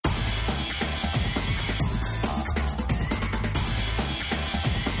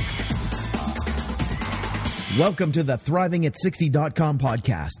Welcome to the ThrivingAt60.com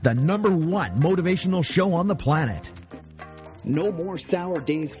podcast, the #1 motivational show on the planet. No more sour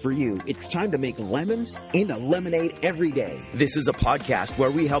days for you. It's time to make lemons into lemonade every day. This is a podcast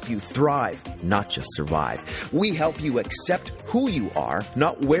where we help you thrive, not just survive. We help you accept who you are,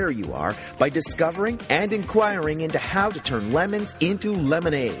 not where you are, by discovering and inquiring into how to turn lemons into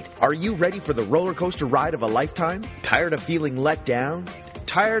lemonade. Are you ready for the roller coaster ride of a lifetime? Tired of feeling let down?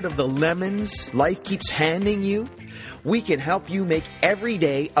 Tired of the lemons life keeps handing you? We can help you make every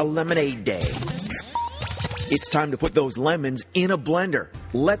day a lemonade day. It's time to put those lemons in a blender.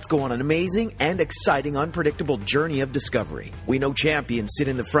 Let's go on an amazing and exciting unpredictable journey of discovery. We know champions sit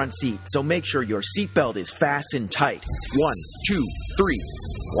in the front seat, so make sure your seatbelt is fastened tight. 1, 2, 3,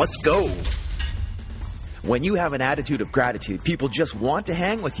 let's go. When you have an attitude of gratitude, people just want to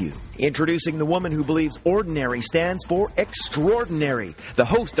hang with you. Introducing the woman who believes ordinary stands for extraordinary. The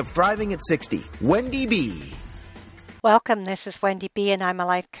host of Thriving at 60, Wendy B. Welcome, this is Wendy B. and I'm a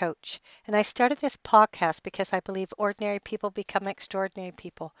life coach. And I started this podcast because I believe ordinary people become extraordinary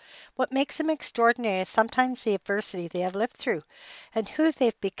people. What makes them extraordinary is sometimes the adversity they have lived through and who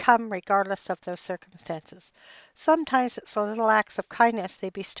they've become regardless of those circumstances. Sometimes it's the little acts of kindness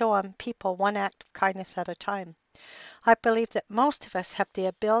they bestow on people, one act of kindness at a time. I believe that most of us have the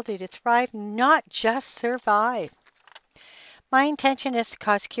ability to thrive, not just survive. My intention is to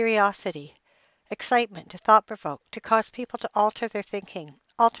cause curiosity, excitement, to thought-provoke, to cause people to alter their thinking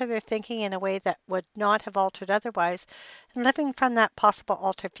in a way that would not have altered otherwise, and living from that possible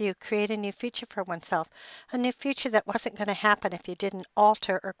altered view, create a new future for oneself, a new future that wasn't going to happen if you didn't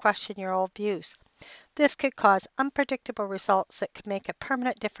alter or question your old views. This could cause unpredictable results that could make a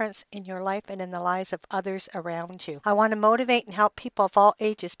permanent difference in your life and in the lives of others around you. I want to motivate and help people of all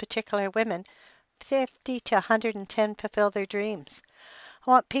ages, particularly women, 50 to 110, fulfill their dreams. I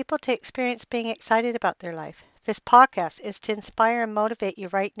want people to experience being excited about their life. This podcast is to inspire and motivate you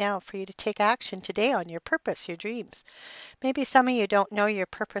right now for you to take action today on your purpose, your dreams. Maybe some of you don't know your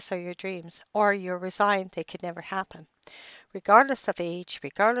purpose or your dreams, or you're resigned they could never happen. Regardless of age,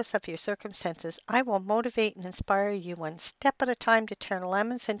 regardless of your circumstances, I will motivate and inspire you one step at a time to turn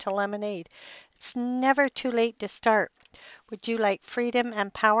lemons into lemonade. It's never too late to start. Would you like freedom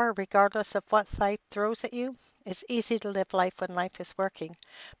and power regardless of what life throws at you? It's easy to live life when life is working.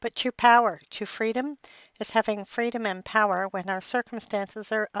 But true power, true freedom, is having freedom and power when our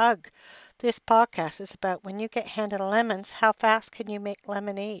circumstances are ugh. This podcast is about when you get handed lemons, how fast can you make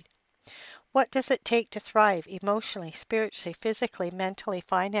lemonade? What does it take to thrive emotionally, spiritually, physically, mentally,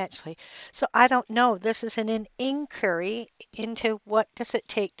 financially? So I don't know. This is an inquiry into what does it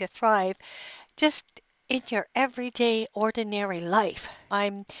take to thrive just in your everyday, ordinary life.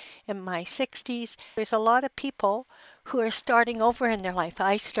 I'm in my 60s. There's a lot of people who are starting over in their life.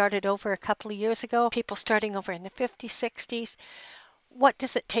 I started over a couple of years ago. People starting over in the 50s, 60s. What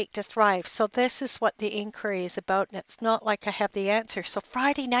does it take to thrive? So this is what the inquiry is about, and it's not like I have the answer. So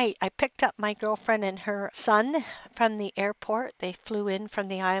Friday night, I picked up my girlfriend and her son from the airport. They flew in from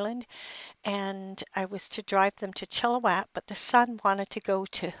the island, and I was to drive them to Chilliwack, but the son wanted to go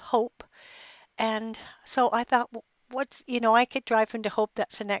to Hope. And so I thought, well, I could drive him to Hope.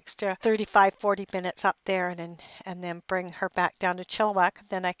 That's an extra 35, 40 minutes up there, and then bring her back down to Chilliwack.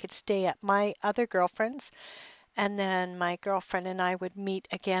 Then I could stay at my other girlfriend's. And then my girlfriend and I would meet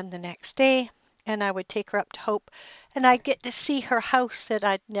again the next day, and I would take her up to Hope, and I'd get to see her house that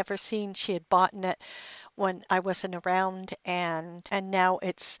I'd never seen. She had bought in it when I wasn't around, and now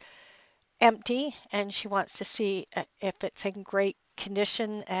it's empty, and she wants to see if it's in great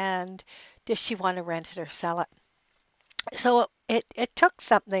condition, and does she want to rent it or sell it. So it took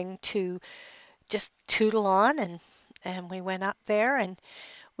something to just tootle on, and we went up there, and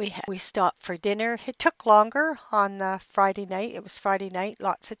we stopped for dinner. It took longer on the Friday night. It was Friday night,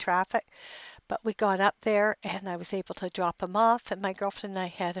 lots of traffic. But we got up there and I was able to drop him off. And my girlfriend and I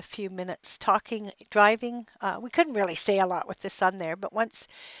had a few minutes talking, driving. We couldn't really say a lot with the son there, but once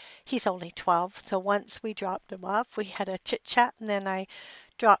he's only 12. So once we dropped him off, we had a chit chat, and then I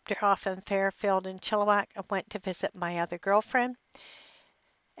dropped her off in Fairfield and Chilliwack and went to visit my other girlfriend.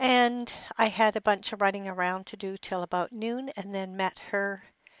 And I had a bunch of running around to do till about noon, and then met her,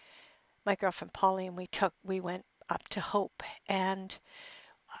 my girlfriend Polly, and we went up to Hope, and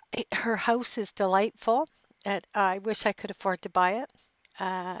her house is delightful. And I wish I could afford to buy it.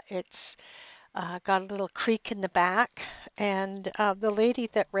 It's got a little creek in the back, and the lady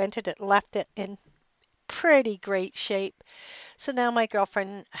that rented it left it in pretty great shape. So now my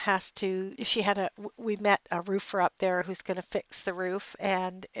girlfriend we met a roofer up there who's going to fix the roof,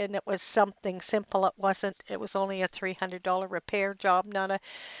 and it was something simple. It was only a $300 repair job, not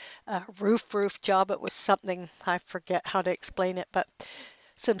a roof job. It was something, I forget how to explain it, but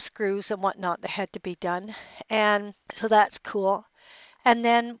some screws and whatnot that had to be done. And so that's cool. And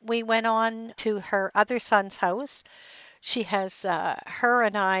then we went on to her other son's house. She has, her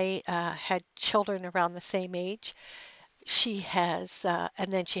and I had children around the same age. And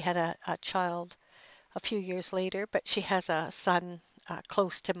then she had a child a few years later, but she has a son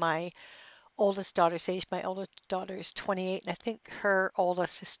close to my oldest daughter's age. My oldest daughter is 28, and I think her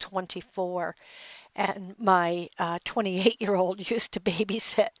oldest is 24. And my 28-year-old used to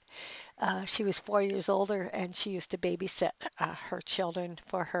babysit. She was 4 years older, and she used to babysit her children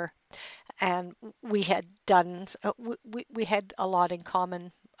for her. And we had a lot in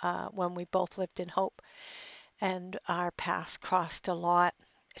common when we both lived in Hope, and our paths crossed a lot.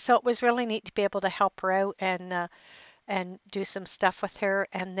 So it was really neat to be able to help her out and do some stuff with her.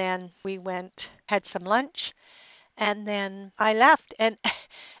 And then we had some lunch, and then I left,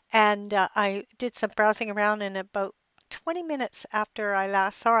 and I did some browsing around, and about 20 minutes after I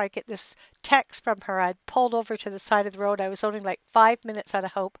last saw her, I get this text from her. I'd pulled over to the side of the road. I was only like 5 minutes out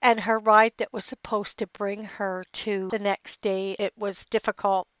of Hope, and her ride that was supposed to bring her to the next day, it was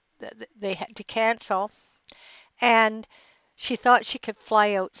difficult. They had to cancel, and she thought she could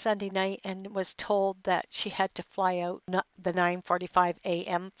fly out Sunday night and was told that she had to fly out the 9:45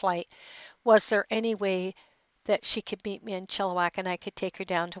 a.m. flight. Was there any way that she could meet me in Chilliwack and I could take her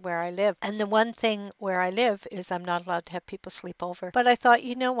down to where I live? And the one thing where I live is I'm not allowed to have people sleep over. But I thought,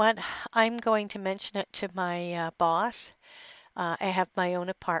 you know what? I'm going to mention it to my boss. I have my own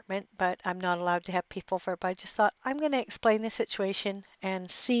apartment, but I'm not allowed to have people over. But I just thought I'm going to explain the situation and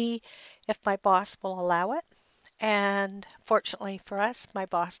see if my boss will allow it. And fortunately for us, my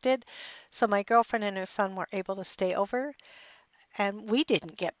boss did. So my girlfriend and her son were able to stay over. And we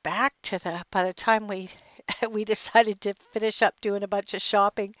didn't get back by the time we decided to finish up doing a bunch of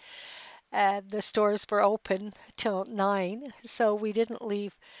shopping, and the stores were open till 9. So we didn't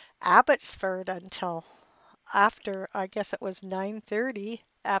leave Abbotsford until after, I guess it was 9:30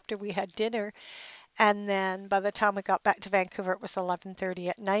 after we had dinner. And then by the time we got back to Vancouver, it was 11:30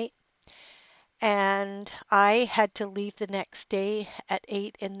 at night. And I had to leave the next day at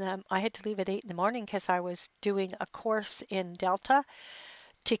 8 I had to leave at 8 in the morning because I was doing a course in Delta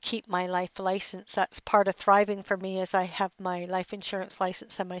to keep my life license. That's part of thriving for me, is I have my life insurance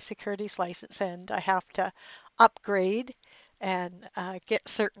license and my securities license, and I have to upgrade and get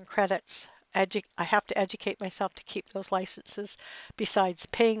certain credits. I have to educate myself to keep those licenses. Besides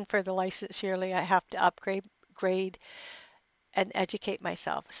paying for the license yearly, I have to upgrade and educate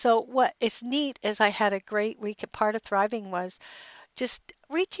myself. So what is neat is I had a great week. Part of thriving was just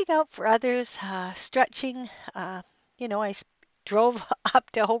reaching out for others, stretching. I drove up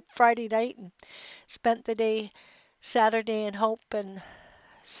to Hope Friday night and spent the day Saturday in Hope, and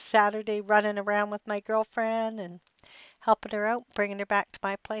Saturday running around with my girlfriend and helping her out, bringing her back to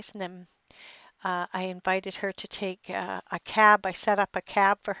my place. And then I invited her to take a cab. I set up a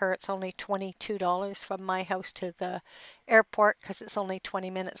cab for her. It's only $22 from my house to the airport because it's only 20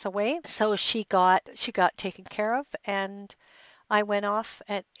 minutes away. So she got taken care of, and I went off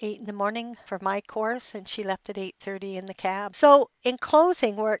at 8 in the morning for my course, and she left at 8:30 in the cab. So in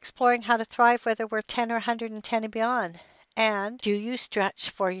closing, we're exploring how to thrive whether we're 10 or 110 and beyond. And do you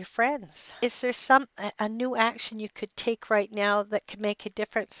stretch for your friends? Is there a new action you could take right now that could make a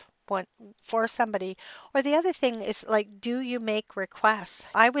difference for somebody? Or the other thing is, like, do you make requests?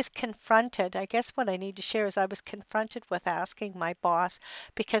 I was confronted, I guess what I need to share is I was confronted with asking my boss,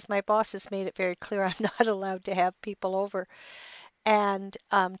 because my boss has made it very clear I'm not allowed to have people over. And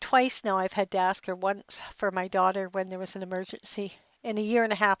twice now I've had to ask her. Once for my daughter when there was an emergency. In a year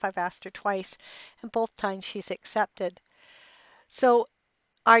and a half I've asked her twice, and both times she's accepted. So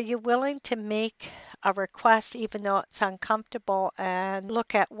are you willing to make a request even though it's uncomfortable, and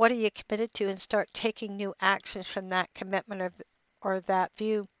look at what are you committed to and start taking new actions from that commitment or that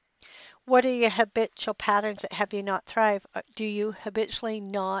view? What are your habitual patterns that have you not thrive? Do you habitually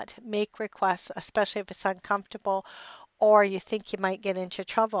not make requests, especially if it's uncomfortable or you think you might get into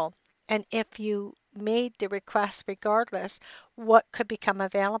trouble? And if you made the request regardless, what could become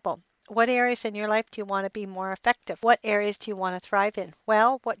available? What areas in your life do you want to be more effective? What areas do you want to thrive in?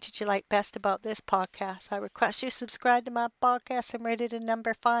 Well, what did you like best about this podcast? I request you subscribe to my podcast and rate it a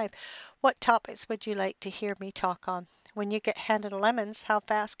number 5. What topics would you like to hear me talk on? When you get handed lemons, how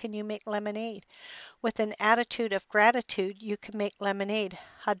fast can you make lemonade? With an attitude of gratitude, you can make lemonade.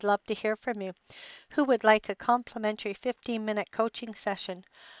 I'd love to hear from you. Who would like a complimentary 15-minute coaching session?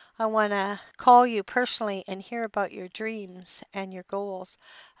 I want to call you personally and hear about your dreams and your goals.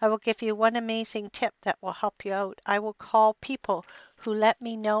 I will give you one amazing tip that will help you out. I will call people who let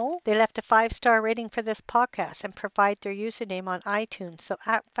me know they left a 5-star rating for this podcast and provide their username on iTunes. So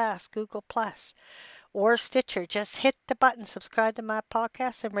act fast, Google Plus or Stitcher. Just hit the button, subscribe to my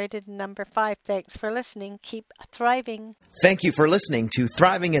podcast, and rate it number 5. Thanks for listening. Keep thriving. Thank you for listening to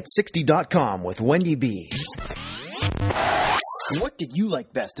ThrivingAt60.com with Wendy B. What did you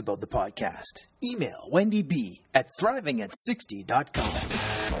like best about the podcast? Email Wendy B at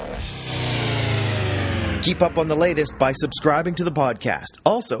ThrivingAt60.com. Keep up on the latest by subscribing to the podcast.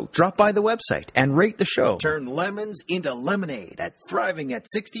 Also, drop by the website and rate the show. Turn lemons into lemonade at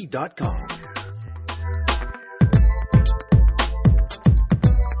ThrivingAt60.com.